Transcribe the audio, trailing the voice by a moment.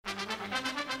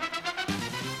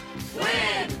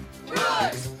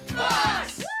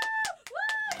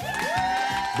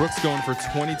Brooke's going for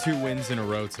 22 wins in a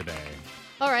row today.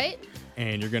 All right.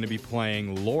 And you're going to be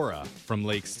playing Laura from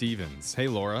Lake Stevens. Hey,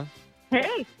 Laura.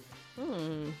 Hey.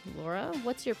 Laura,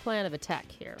 what's your plan of attack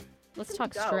here? Let's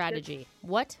talk Go. strategy.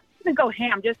 What? I'm going to go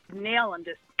ham. Just nail him.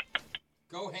 Just.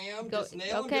 Go ham, just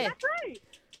nail him. Okay. That's right.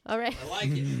 All right. I like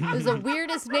it. It was the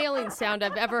weirdest nailing sound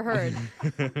I've ever heard.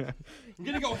 I'm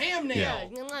going to go ham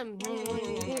nail.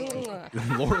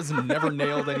 Laura's never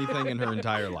nailed anything in her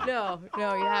entire life. No,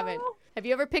 you haven't. Have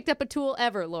you ever picked up a tool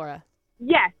ever, Laura?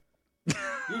 Yes.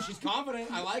 Ooh, she's confident.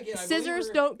 I like it. I Scissors believe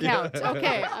her. don't count.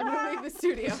 Okay, I'm going to leave the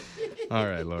studio. All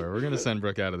right, Laura, we're going to send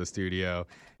Brooke out of the studio.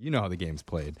 You know how the game's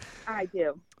played. I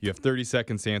do. You have 30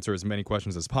 seconds to answer as many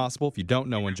questions as possible. If you don't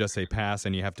know one, just say pass,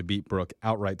 and you have to beat Brooke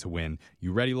outright to win.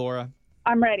 You ready, Laura?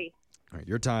 I'm ready. All right,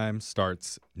 your time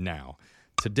starts now.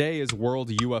 Today is World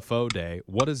UFO Day.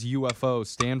 What does UFO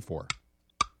stand for?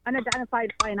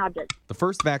 Unidentified flying object. The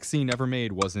first vaccine ever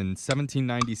made was in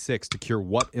 1796 to cure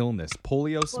what illness?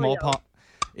 Polio, smallpox.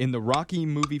 In the Rocky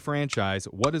movie franchise,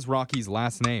 what is Rocky's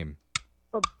last name?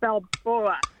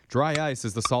 Balboa. Dry ice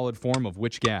is the solid form of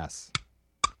which gas?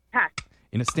 Pass.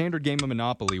 In a standard game of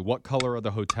Monopoly, what color are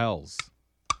the hotels?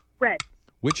 Red.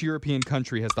 Which European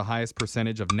country has the highest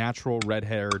percentage of natural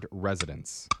red-haired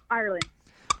residents? Ireland.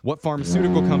 What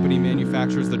pharmaceutical company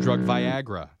manufactures the drug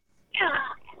Viagra?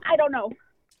 I don't know.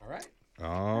 All right.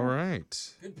 All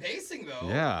right. Good pacing, though.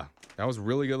 Yeah, that was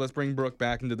really good. Let's bring Brooke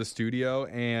back into the studio.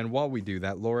 And while we do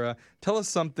that, Laura, tell us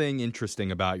something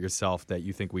interesting about yourself that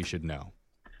you think we should know.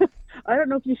 I don't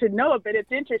know if you should know it, but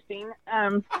it's interesting.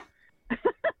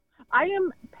 I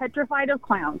am petrified of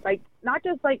clowns. Like, not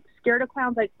just like scared of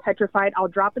clowns, like petrified. I'll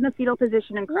drop in the fetal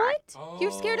position and cry. What?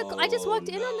 You're scared of... I just walked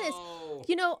in on this. no.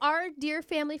 You know, our dear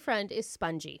family friend is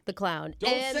Spongy, the clown.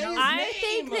 Don't and say his I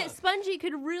think name. that Spongy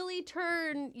could really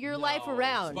turn your life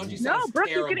around. Spongy No, sounds Brooke,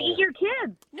 he's terrible. going to eat your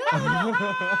kids.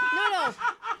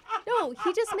 No,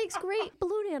 he just makes great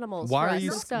balloon animals for Why us are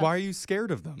you and stuff. Why are you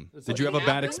scared of them? Does Did you have a something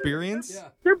bad happen? experience? Yeah.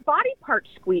 Their body parts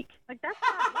squeak. Like, that's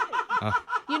not right.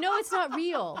 You know it's not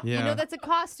real. You Yeah. know that's a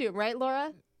costume, right,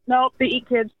 Laura? Nope, they eat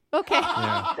kids. Okay. Yeah.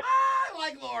 I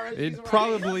like Laura. She's It right.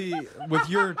 probably with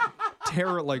your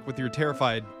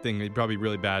terrified thing, it'd probably be a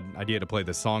really bad idea to play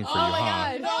this song for Oh you, my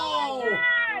huh?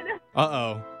 God. No.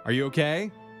 Uh-oh. Are you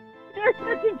okay? You're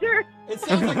such a jerk. It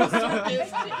sounds like a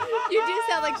circus. You do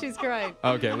sound like she's crying.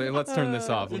 Okay, let's turn this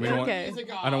off. We don't want, Okay.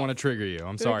 I don't want to trigger you.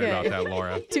 I'm sorry Okay. about that,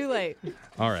 Laura. Too late.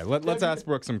 All right, let's ask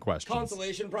Brooke some questions.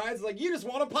 Consolation prize is like, you just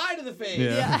want a pie to the face.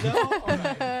 Yeah. No? All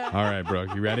right. All right,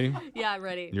 Brooke, you ready? Yeah, I'm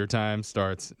ready. Your time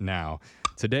starts now.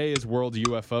 Today is World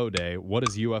UFO Day. What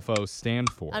does UFO stand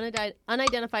for?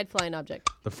 Unidentified flying object.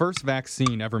 The first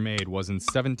vaccine ever made was in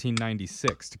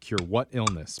 1796 to cure what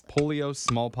illness? Polio,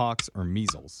 smallpox, or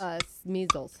measles?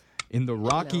 Measles. In the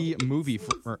Rocky movie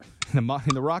in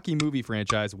the Rocky movie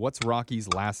franchise, what's Rocky's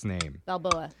last name?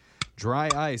 Balboa. Dry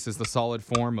ice is the solid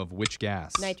form of which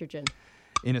gas? Nitrogen.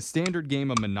 In a standard game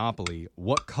of Monopoly,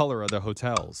 what color are the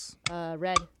hotels?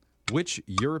 Red. Which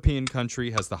European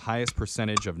country has the highest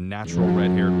percentage of natural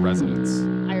red-haired residents?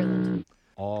 Ireland.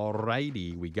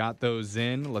 Alrighty, we got those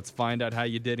in. Let's find out how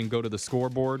you did and go to the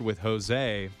scoreboard with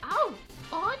Jose. Oh,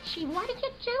 Archie, what did you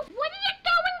do? What are you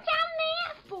going down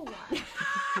there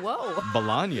for? Whoa.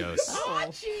 Bolaños.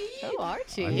 Oh,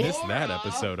 Archie. I missed that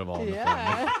episode of All in the Family.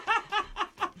 Yeah.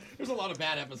 There's a lot of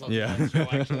bad episodes Yeah. on that show,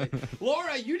 actually.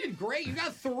 Laura, you did great. You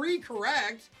got 3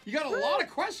 correct. You got a lot of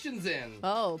questions in.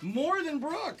 Oh. More than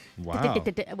Brooke. Wow.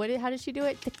 How did she do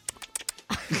it?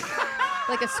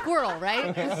 Like a squirrel,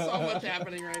 right? There's so much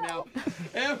happening right now.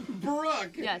 And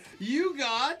Brooke, Yes. you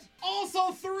got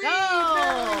also 3.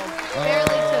 Oh, barely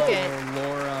took it. Oh,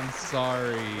 Laura, I'm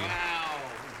sorry. Wow.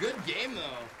 Good game, though.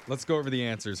 Let's go over the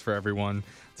answers for everyone.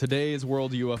 Today is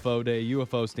World UFO Day.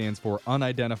 UFO stands for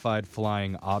Unidentified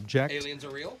Flying Object. Aliens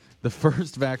are real? The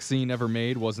first vaccine ever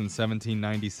made was in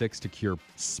 1796 to cure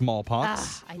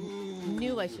smallpox. I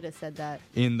knew I should have said that.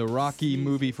 In the Rocky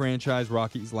movie franchise,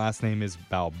 Rocky's last name is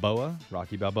Balboa,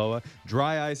 Rocky Balboa.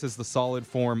 Dry ice is the solid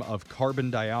form of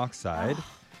carbon dioxide.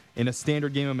 In a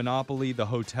standard game of Monopoly, the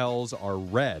hotels are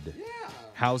red. Yeah.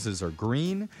 Houses are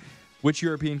green. Which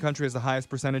European country has the highest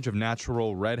percentage of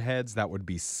natural redheads? That would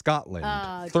be Scotland.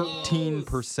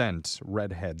 13%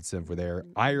 redheads over there.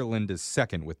 Ireland is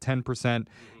second with 10%.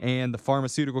 And the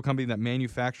pharmaceutical company that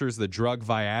manufactures the drug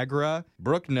Viagra,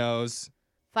 Brooke knows.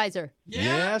 Pfizer.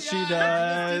 Yeah, she I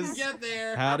does. just didn't get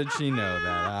there. How did she know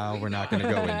that? Oh, we're not going to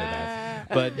go into that.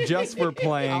 But just for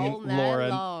playing, All night Laura.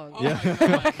 long. Yeah.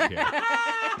 Okay.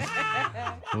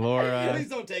 Laura, Please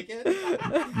don't take it.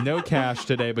 no cash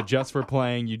today, but just for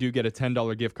playing, you do get a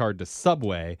 $10 gift card to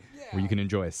Subway, where you can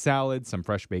enjoy a salad, some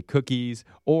fresh baked cookies,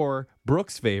 or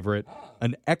Brooke's favorite,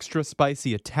 an extra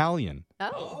spicy Italian.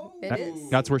 Oh, it is.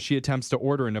 That's where she attempts to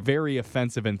order in a very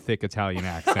offensive and thick Italian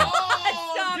accent.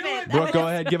 Stop do it. Brooke, go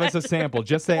ahead, give us a sample.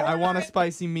 Just say, I want a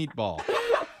spicy meatball.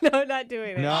 No, not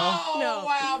doing it. No? Oh, No.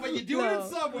 wow, but you do it No. in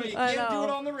Subway. You I can't do know. it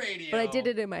on the radio. But I did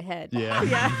it in my head. Yeah.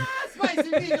 Yeah.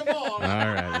 Spicy meatball. All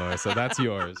right, Laura, so that's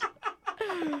yours.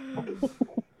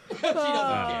 She doesn't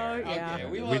care. yeah. Okay,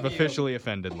 we love We've you. officially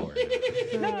offended Laura.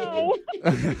 No.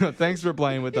 Thanks for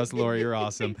playing with us, Laura. You're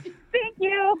awesome. Thank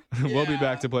you. We'll be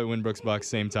back to play Winbrook's Bucks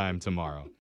same time tomorrow.